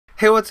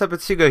Hey, what's up,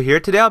 it's Hugo here.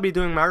 Today I'll be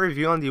doing my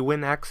review on the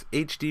WinX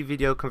HD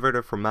video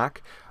converter for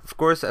Mac. Of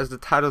course, as the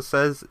title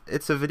says,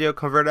 it's a video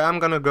converter. I'm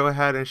gonna go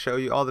ahead and show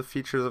you all the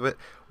features of it,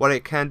 what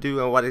it can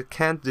do and what it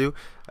can't do,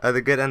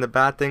 the good and the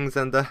bad things,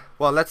 and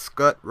well, let's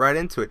get right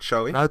into it,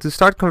 shall we? Now, to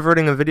start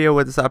converting a video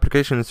with this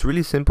application, it's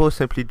really simple.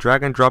 Simply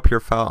drag and drop your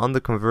file on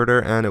the converter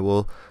and it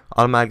will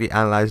automatically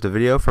analyze the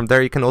video. From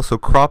there, you can also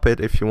crop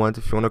it if you want.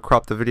 If you want to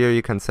crop the video,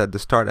 you can set the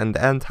start and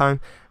the end time,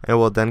 and it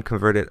will then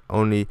convert it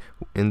only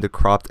in the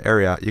cropped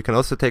area. You can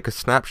also take a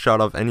snapshot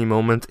of any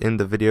moment in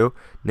the video,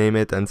 name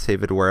it, and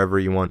save it wherever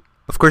you want.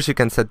 Of course, you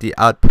can set the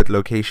output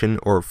location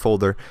or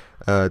folder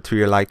to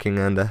your liking,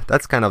 and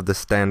that's kind of the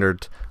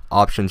standard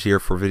options here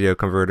for video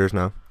converters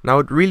now. Now,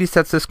 what really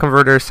sets this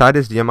converter aside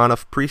is the amount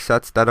of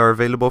presets that are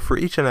available for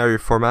each and every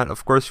format.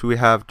 Of course, we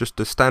have just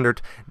the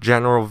standard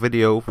general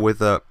video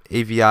with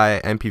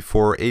AVI,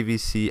 MP4,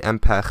 AVC,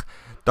 MPEG,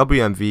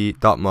 WMV,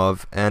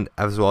 .mov, and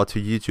as well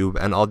to YouTube,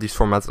 and all these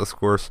formats of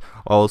course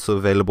are also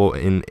available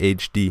in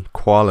HD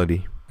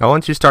quality. Now,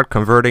 once you start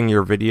converting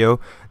your video,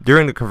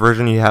 during the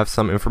conversion you have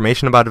some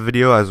information about the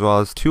video, as well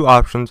as two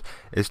options: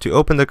 is to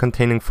open the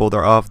containing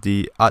folder of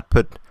the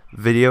output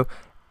video,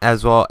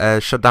 as well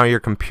as shut down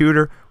your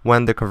computer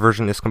when the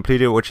conversion is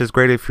completed, which is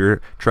great if you're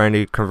trying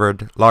to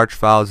convert large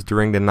files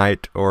during the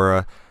night,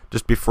 or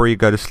just before you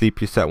go to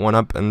sleep you set one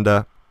up, and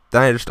then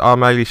it just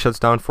automatically shuts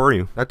down for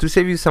you. Now, to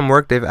save you some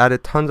work, they've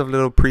added tons of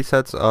little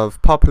presets of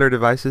popular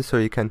devices so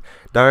you can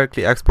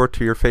directly export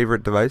to your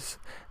favorite device.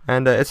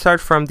 And it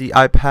starts from the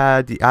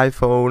iPad, the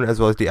iPhone,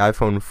 as well as the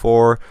iPhone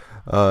 4,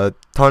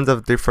 tons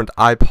of different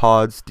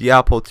iPods, the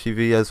Apple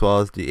TV, as well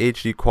as the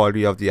HD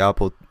quality of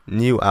the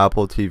new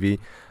Apple TV.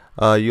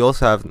 You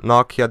also have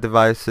Nokia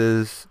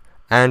devices,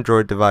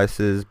 Android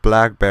devices,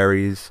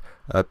 Blackberries,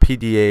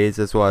 PDAs,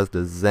 as well as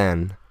the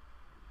Zen.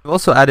 We've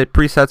also added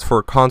presets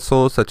for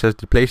consoles such as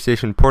the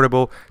PlayStation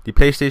Portable, the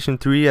PlayStation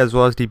 3, as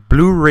well as the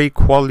Blu-ray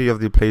quality of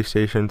the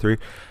PlayStation 3.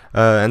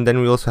 And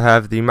then we also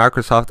have the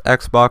Microsoft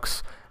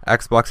Xbox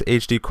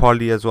HD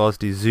quality, as well as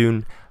the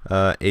Zune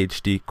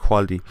HD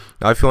quality.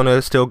 Now, if you want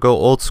to still go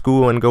old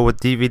school and go with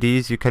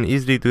DVDs, you can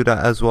easily do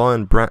that as well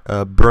and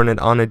burn it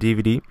on a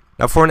DVD.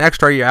 Now, for an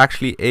extra, you're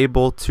actually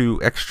able to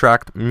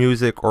extract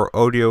music or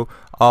audio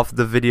off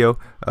the video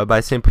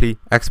by simply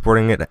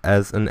exporting it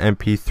as an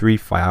MP3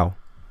 file.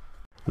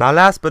 Now,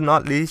 last but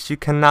not least, you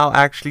can now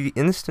actually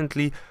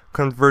instantly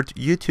convert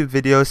YouTube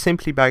videos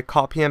simply by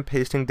copy and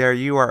pasting their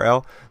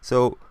URL.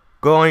 So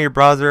go on your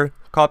browser,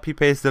 copy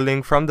paste the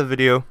link from the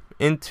video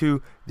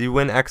into the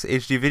WinX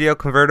HD video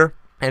converter,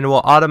 and it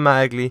will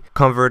automatically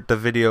convert the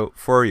video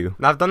for you.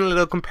 Now, I've done a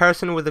little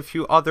comparison with a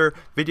few other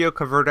video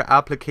converter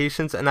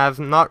applications, and I've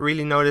not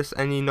really noticed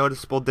any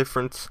noticeable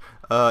difference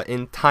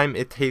in time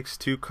it takes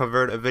to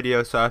convert a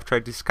video. So I've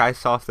tried the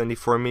SKYPE and the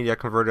 4Media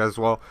converter as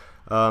well,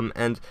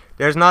 and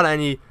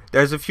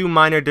there's a few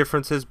minor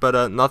differences,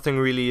 but nothing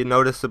really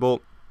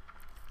noticeable.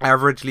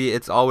 Averagely,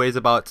 it's always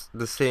about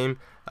the same.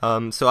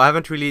 So I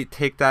haven't really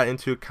taken that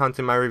into account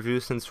in my review,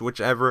 since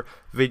whichever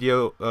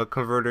video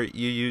converter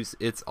you use,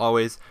 it's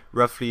always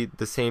roughly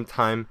the same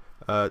time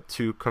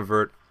to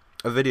convert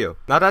a video.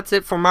 Now, that's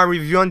it for my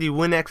review on the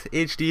WinX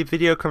HD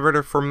video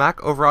converter for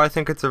Mac. Overall, I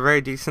think it's a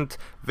very decent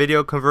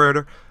video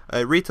converter.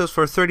 It retails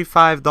for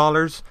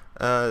 $35.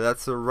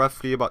 That's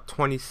roughly about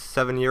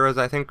 27 euros,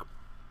 I think.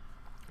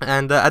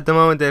 And at the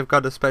moment, they've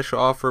got a special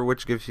offer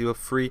which gives you a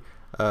free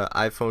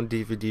iPhone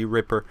DVD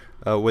ripper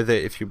with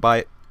it if you buy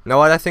it. Now,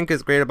 what I think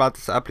is great about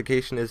this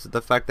application is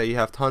the fact that you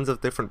have tons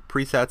of different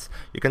presets.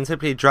 You can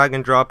simply drag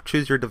and drop,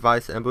 choose your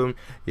device, and boom,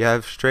 you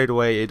have straight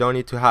away. You don't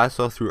need to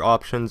hassle through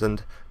options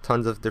and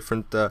tons of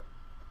different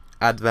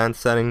advanced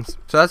settings.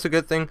 So that's a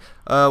good thing.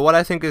 What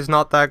I think is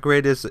not that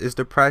great is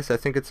the price. I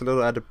think it's a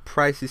little at the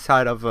pricey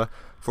side of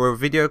for a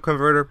video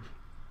converter.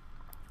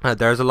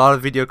 There's a lot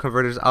of video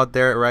converters out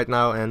there right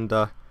now, and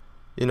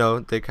you know,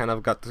 they kind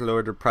of got to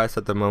lower the price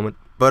at the moment.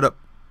 But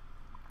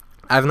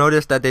I've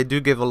noticed that they do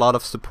give a lot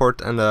of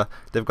support, and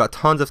they've got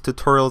tons of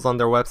tutorials on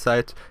their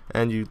website,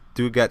 and you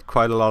do get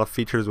quite a lot of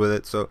features with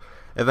it. So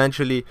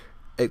eventually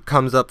it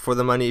comes up for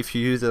the money if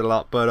you use it a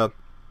lot. But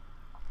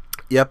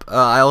yep,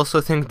 I also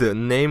think the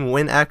name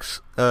WinX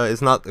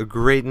is not a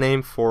great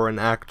name for an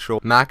actual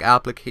Mac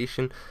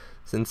application,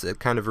 since it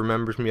kind of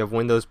remembers me of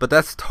Windows, but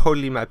that's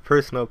totally my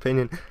personal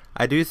opinion.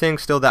 I do think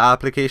still the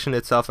application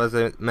itself, as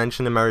I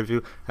mentioned in my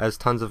review, has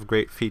tons of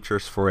great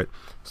features for it.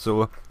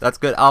 So that's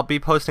good. I'll be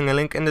posting a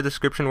link in the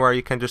description where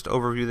you can just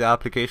overview the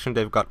application.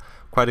 They've got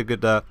quite a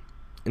good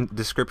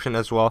description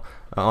as well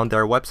on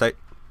their website.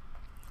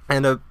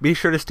 And be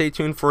sure to stay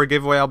tuned for a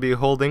giveaway I'll be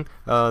holding.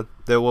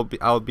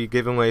 I'll be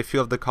giving away a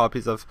few of the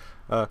copies of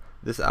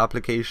this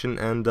application,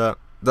 and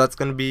that's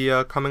going to be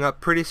coming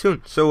up pretty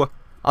soon. So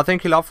I'll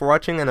thank you a lot for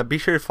watching, and be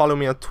sure to follow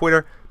me on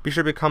Twitter. Be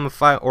sure to become a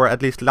fan, or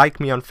at least like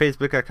me on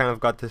Facebook. I kind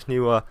of got this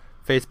new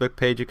Facebook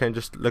page. You can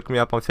just look me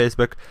up on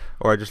Facebook,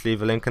 or just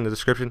leave a link in the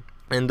description.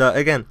 And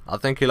again, I'll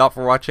thank you a lot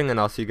for watching, and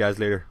I'll see you guys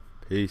later.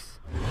 Peace.